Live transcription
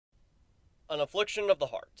An Affliction of the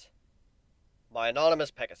Heart by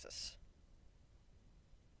Anonymous Pegasus.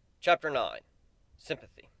 Chapter 9.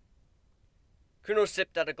 Sympathy. Kuno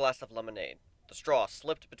sipped at a glass of lemonade. The straw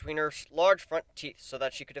slipped between her large front teeth so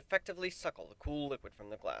that she could effectively suckle the cool liquid from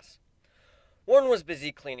the glass. Warren was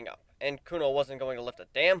busy cleaning up, and Kuno wasn't going to lift a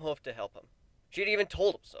damn hoof to help him. She had even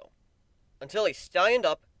told him so. Until he stallionned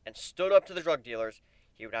up and stood up to the drug dealers,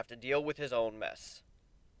 he would have to deal with his own mess.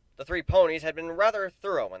 The three ponies had been rather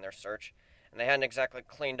thorough in their search, and they hadn't exactly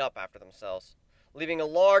cleaned up after themselves, leaving a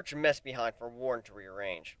large mess behind for Warren to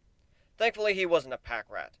rearrange. Thankfully, he wasn't a pack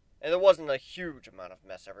rat, and there wasn't a huge amount of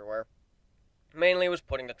mess everywhere. Mainly it was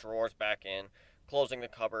putting the drawers back in, closing the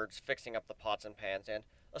cupboards, fixing up the pots and pans, and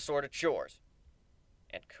assorted chores.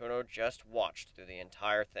 And Kuno just watched through the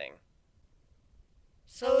entire thing.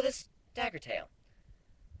 So this Daggertail,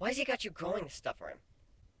 why's he got you growing this stuff for him?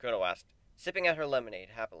 Kuno asked, sipping at her lemonade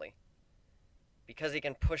happily. Because he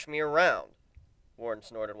can push me around, Warren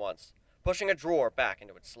snorted once, pushing a drawer back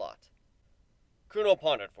into its slot. Kuno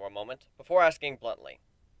pondered for a moment, before asking bluntly,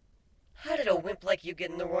 How did a wimp like you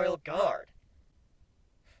get in the Royal Guard?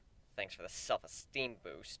 Thanks for the self-esteem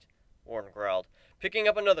boost, Warren growled, picking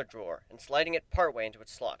up another drawer and sliding it partway into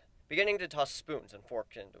its slot, beginning to toss spoons and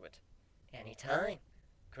forks into it. Any time,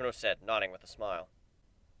 Kuno said, nodding with a smile.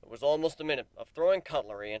 It was almost a minute of throwing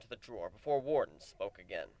cutlery into the drawer before Warden spoke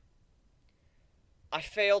again. I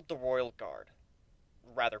failed the Royal Guard.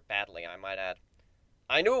 Rather badly, I might add.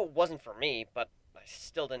 I knew it wasn't for me, but I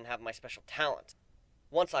still didn't have my special talent.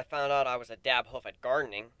 Once I found out I was a dab hoof at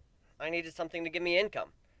gardening, I needed something to give me income.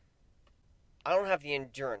 I don't have the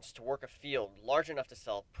endurance to work a field large enough to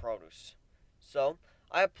sell produce, so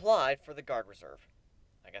I applied for the Guard Reserve.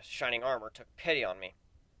 I guess shining armor took pity on me.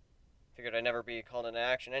 Figured I'd never be called into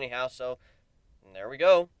action anyhow, so there we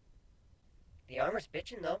go. The armor's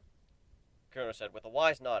bitchin', though, Kuno said with a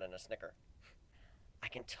wise nod and a snicker. I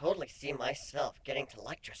can totally see myself getting to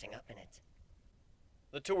like dressing up in it.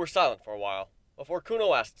 The two were silent for a while, before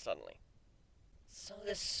Kuno asked suddenly. So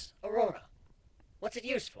this Aurora, what's it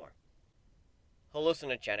used for?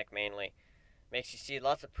 Hallucinogenic mainly. Makes you see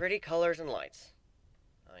lots of pretty colors and lights.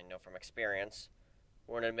 I know from experience,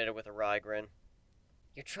 Warren admitted with a wry grin.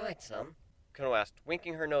 You tried some? Kuno asked,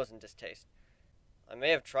 winking her nose in distaste. I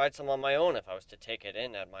may have tried some on my own if I was to take it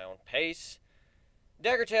in at my own pace.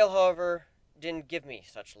 Daggertail, however, didn't give me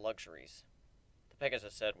such luxuries, the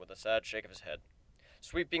Pegasus said with a sad shake of his head,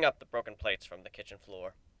 sweeping up the broken plates from the kitchen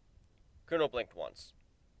floor. Kuno blinked once.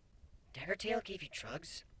 Daggertail gave you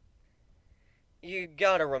drugs? You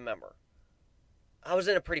gotta remember, I was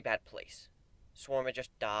in a pretty bad place. Swarm had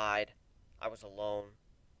just died. I was alone.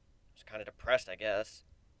 I was kind of depressed, I guess,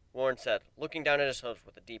 Warren said, looking down at his hooves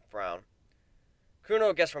with a deep frown.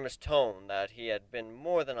 Kuno guessed from his tone that he had been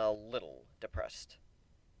more than a little depressed.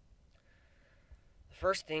 The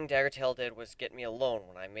first thing Daggertail did was get me alone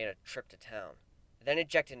when I made a trip to town, and then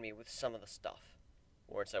ejected me with some of the stuff,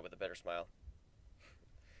 Warren said with a bitter smile.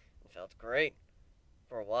 It felt great.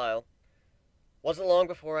 For a while. Wasn't long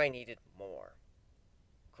before I needed more.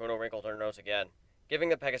 Kuno wrinkled her nose again, giving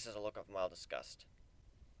the Pegasus a look of mild disgust.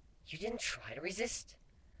 You didn't try to resist?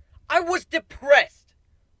 I was depressed,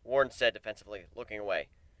 Warren said defensively, looking away.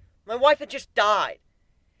 My wife had just died,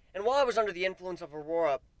 and while I was under the influence of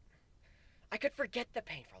Aurora, I could forget the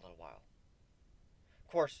pain for a little while.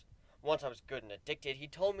 Of course, once I was good and addicted, he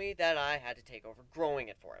told me that I had to take over growing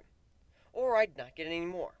it for him, or I'd not get any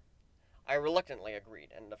more. I reluctantly agreed,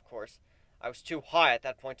 and of course, I was too high at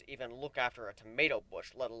that point to even look after a tomato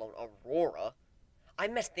bush, let alone Aurora. I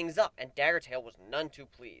messed things up, and Daggertail was none too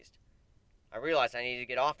pleased. I realized I needed to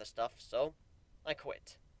get off the stuff, so I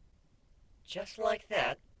quit. Just like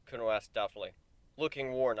that? Kuno asked doubtfully,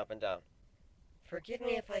 looking Warren up and down. Forgive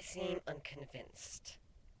me if I seem unconvinced.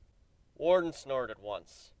 Warden snorted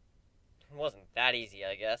once. It wasn't that easy,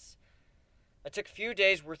 I guess. I took a few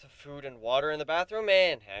days' worth of food and water in the bathroom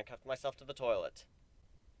and handcuffed myself to the toilet.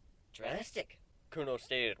 Drastic, Kuno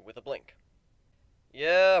stated with a blink.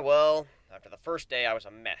 Yeah, well, after the first day I was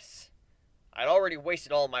a mess. I'd already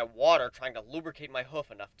wasted all my water trying to lubricate my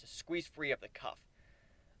hoof enough to squeeze free of the cuff.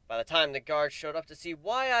 By the time the guards showed up to see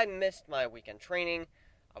why I missed my weekend training,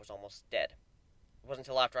 I was almost dead. It wasn't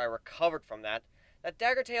until after I recovered from that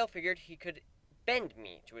Daggertail figured he could bend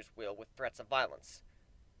me to his will with threats of violence.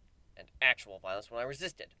 And actual violence when I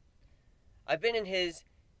resisted. I've been in his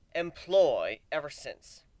employ ever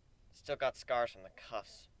since. Still got scars from the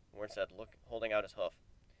cuffs, Warren said, holding out his hoof.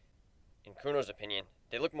 In Kuno's opinion,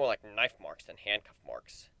 they look more like knife marks than handcuff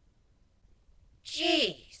marks.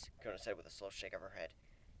 Jeez, Kuno said with a slow shake of her head.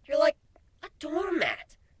 You're like a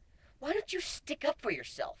doormat. Why don't you stick up for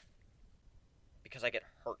yourself? Because I get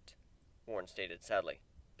hurt, Warren Warren stated sadly,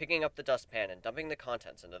 picking up the dustpan and dumping the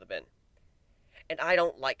contents into the bin. And I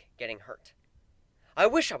don't like getting hurt. I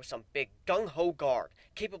wish I was some big gung-ho guard,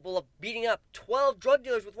 capable of beating up 12 drug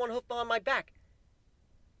dealers with one hoof on my back.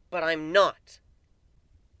 But I'm not.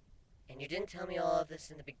 And you didn't tell me all of this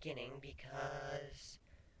in the beginning because...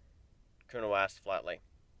 Kuno asked flatly.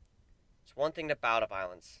 It's one thing to bow to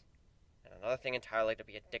violence, and another thing entirely to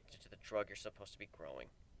be addicted to the drug you're supposed to be growing.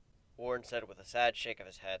 Warren said with a sad shake of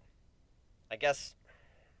his head. I guess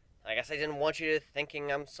I didn't want you to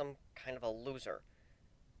thinking I'm some kind of a loser.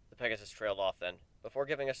 The Pegasus trailed off then, before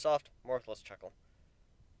giving a soft, mirthless chuckle.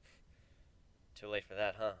 Too late for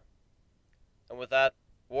that, huh? And with that,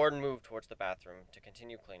 Warren moved towards the bathroom to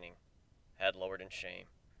continue cleaning, head lowered in shame.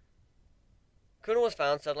 Kuno was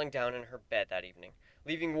found settling down in her bed that evening,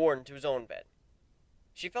 leaving Warren to his own bed.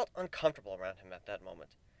 She felt uncomfortable around him at that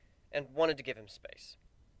moment, and wanted to give him space.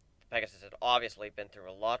 The Pegasus had obviously been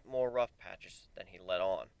through a lot more rough patches than he let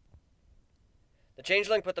on. The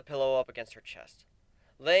changeling put the pillow up against her chest,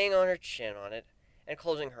 laying on her chin on it, and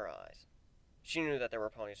closing her eyes. She knew that there were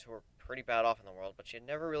ponies who were pretty bad off in the world, but she had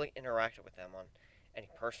never really interacted with them on any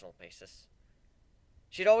personal basis.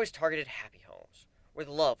 She had always targeted happy homes, where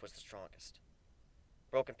the love was the strongest.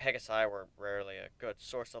 Broken Pegasi were rarely a good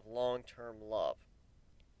source of long-term love.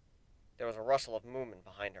 There was a rustle of movement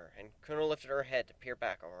behind her, and Kuno lifted her head to peer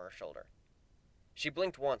back over her shoulder. She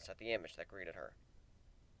blinked once at the image that greeted her.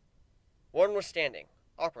 Warren was standing,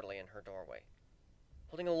 awkwardly in her doorway,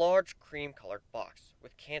 holding a large cream-colored box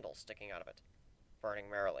with candles sticking out of it, burning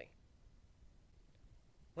merrily.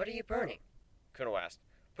 What are you burning? Kuno asked,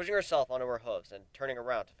 pushing herself onto her hooves and turning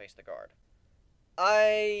around to face the guard.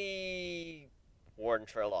 Warren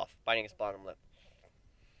trailed off, biting his bottom lip.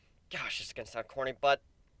 Gosh, this is gonna sound corny, but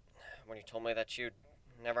when you told me that you'd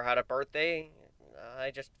never had a birthday,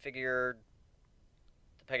 I just figured...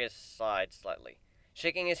 The Pegasus sighed slightly,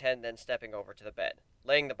 shaking his head and then stepping over to the bed,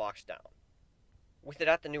 laying the box down. With it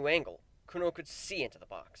at the new angle, Kuno could see into the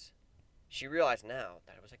box. She realized now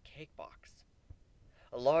that it was a cake box.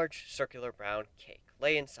 A large, circular brown cake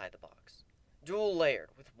lay inside the box, dual layered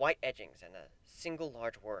with white edgings and a single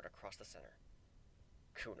large word across the center.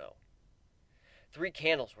 Kuno. 3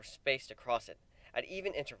 candles were spaced across it, at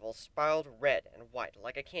even intervals spiraled red and white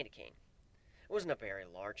like a candy cane. It wasn't a very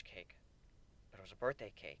large cake, but it was a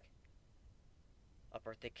birthday cake. A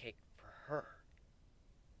birthday cake for her.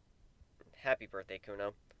 Happy birthday,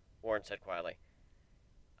 Kuno, Warren said quietly.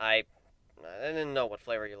 I didn't know what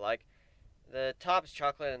flavor you like. The top is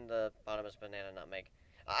chocolate and the bottom is banana nutmeg.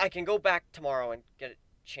 I can go back tomorrow and get it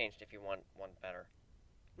changed if you want one better.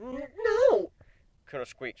 No! Kuno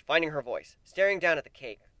squeaked, finding her voice, staring down at the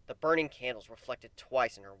cake. The burning candles reflected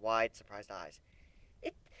twice in her wide, surprised eyes.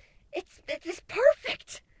 It's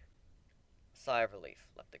perfect! A sigh of relief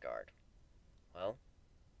left the guard. Well,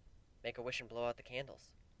 make a wish and blow out the candles.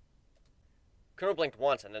 Kuno blinked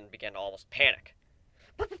once and then began to almost panic.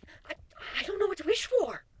 But I don't know what to wish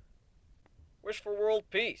for. Wish for world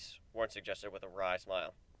peace, Warren suggested with a wry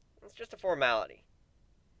smile. It's just a formality.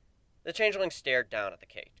 The changeling stared down at the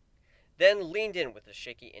cake, then leaned in with a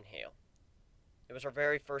shaky inhale. It was her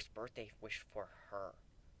very first birthday wish for her.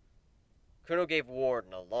 Kuno gave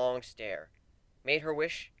Warden a long stare, made her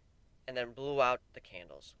wish, and then blew out the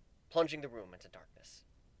candles, plunging the room into darkness.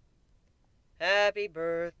 Happy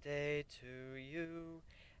birthday to you,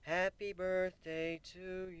 happy birthday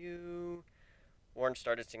to you. Warren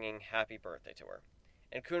started singing happy birthday to her,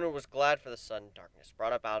 and Kuno was glad for the sudden darkness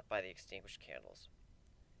brought about by the extinguished candles.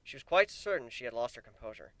 She was quite certain she had lost her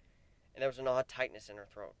composure, and there was an odd tightness in her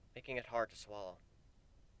throat, making it hard to swallow.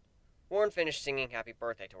 Warren finished singing happy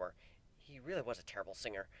birthday to her. He really was a terrible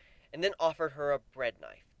singer, and then offered her a bread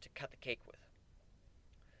knife to cut the cake with.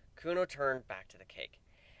 Kuno turned back to the cake,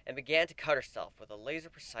 and began to cut herself with a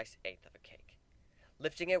laser-precise eighth of a cake,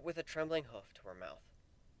 lifting it with a trembling hoof to her mouth.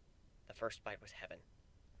 The first bite was heaven.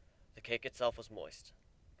 The cake itself was moist,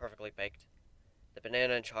 perfectly baked. The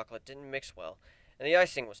banana and chocolate didn't mix well, and the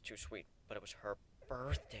icing was too sweet, but it was her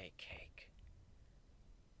birthday cake.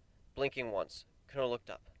 Blinking once, Kuno looked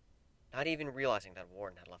up, not even realizing that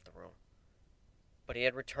Warren had left the room. But he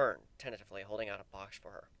had returned, tentatively holding out a box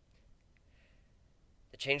for her.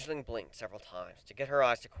 The changeling blinked several times to get her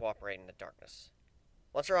eyes to cooperate in the darkness.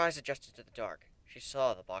 Once her eyes adjusted to the dark, she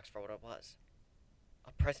saw the box for what it was.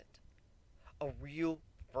 A present. A real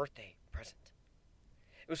birthday present.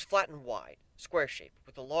 It was flat and wide, square-shaped,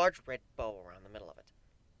 with a large red bow around the middle of it.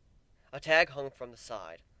 A tag hung from the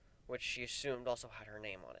side, which she assumed also had her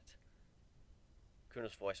name on it.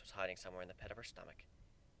 Kuno's voice was hiding somewhere in the pit of her stomach,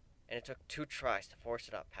 and it took 2 tries to force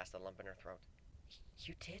it up past the lump in her throat.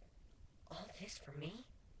 You did all this for me?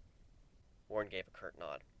 Warren gave a curt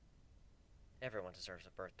nod. Everyone deserves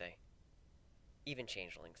a birthday, even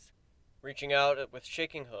changelings. Reaching out with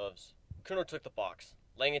shaking hooves, Kuno took the box,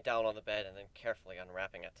 laying it down on the bed and then carefully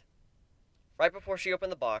unwrapping it. Right before she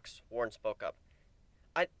opened the box, Warren spoke up.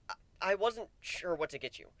 I wasn't sure what to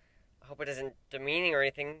get you. I hope it isn't demeaning or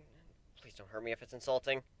anything. Please don't hurt me if it's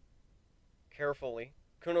insulting. Carefully,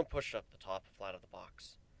 Kuno pushed up the top flat of the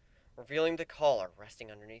box, revealing the collar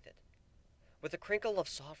resting underneath it. With a crinkle of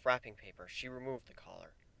soft wrapping paper, she removed the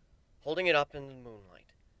collar, holding it up in the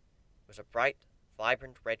moonlight. It was a bright,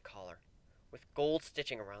 vibrant red collar, with gold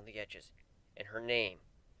stitching around the edges, and her name,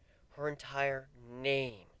 her entire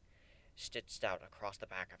name, stitched out across the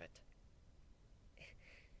back of it.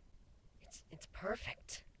 It's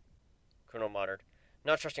perfect, Kuno muttered,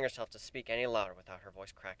 not trusting herself to speak any louder without her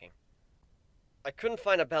voice cracking. I couldn't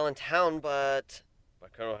find a bell in town, but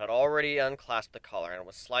Kuno had already unclasped the collar and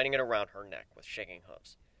was sliding it around her neck with shaking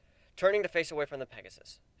hooves, turning to face away from the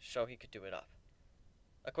Pegasus, so he could do it up.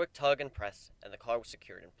 A quick tug and press, and the collar was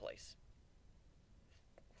secured in place.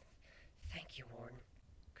 Thank you, Warren,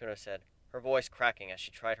 Kuno said, her voice cracking as she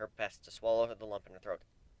tried her best to swallow the lump in her throat.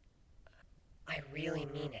 I really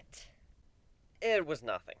mean it. It was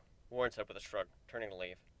nothing, Warren said with a shrug, turning to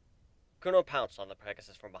leave. Kuno pounced on the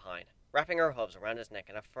Pegasus from behind, wrapping her hooves around his neck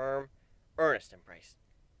in a firm, earnest embrace,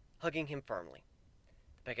 hugging him firmly.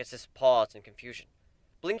 The Pegasus paused in confusion,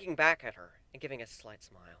 blinking back at her and giving a slight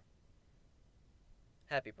smile.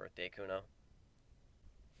 Happy birthday, Kuno.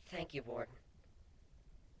 Thank you, Warden.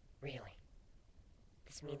 Really.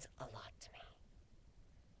 This means a lot to me.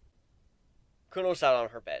 Kuno sat on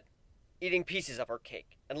her bed, eating pieces of her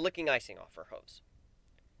cake and licking icing off her hooves.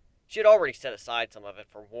 She had already set aside some of it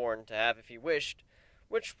for Warren to have if he wished,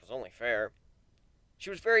 which was only fair. She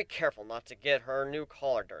was very careful not to get her new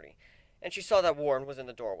collar dirty, and she saw that Warren was in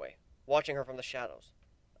the doorway, watching her from the shadows,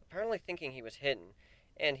 apparently thinking he was hidden,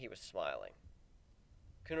 and he was smiling.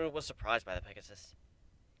 Kuno was surprised by the Pegasus.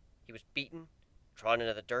 He was beaten, trodden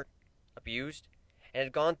into the dirt, abused, and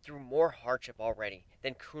had gone through more hardship already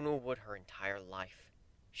than Kuno would her entire life,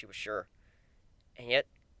 she was sure. And yet,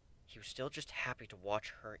 he was still just happy to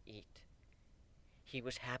watch her eat. He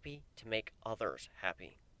was happy to make others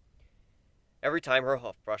happy. Every time her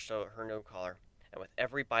hoof brushed her new collar, and with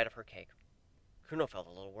every bite of her cake, Kuno felt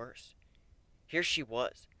a little worse. Here she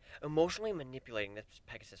was, emotionally manipulating this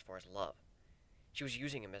Pegasus for his love. She was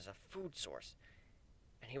using him as a food source,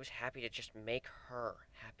 and he was happy to just make her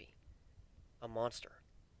happy. A monster.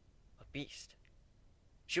 A beast.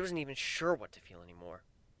 She wasn't even sure what to feel anymore.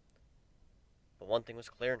 But one thing was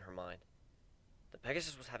clear in her mind. The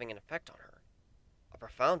Pegasus was having an effect on her. A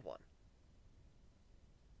profound one.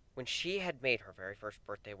 When she had made her very first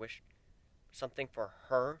birthday wish, something for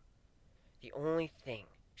her, the only thing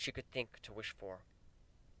she could think to wish for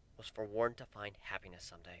was for Warren to find happiness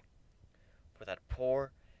someday. For that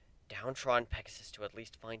poor, downtrodden Pegasus to at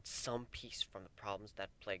least find some peace from the problems that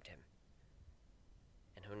plagued him.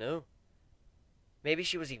 And who knew? Maybe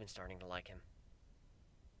she was even starting to like him.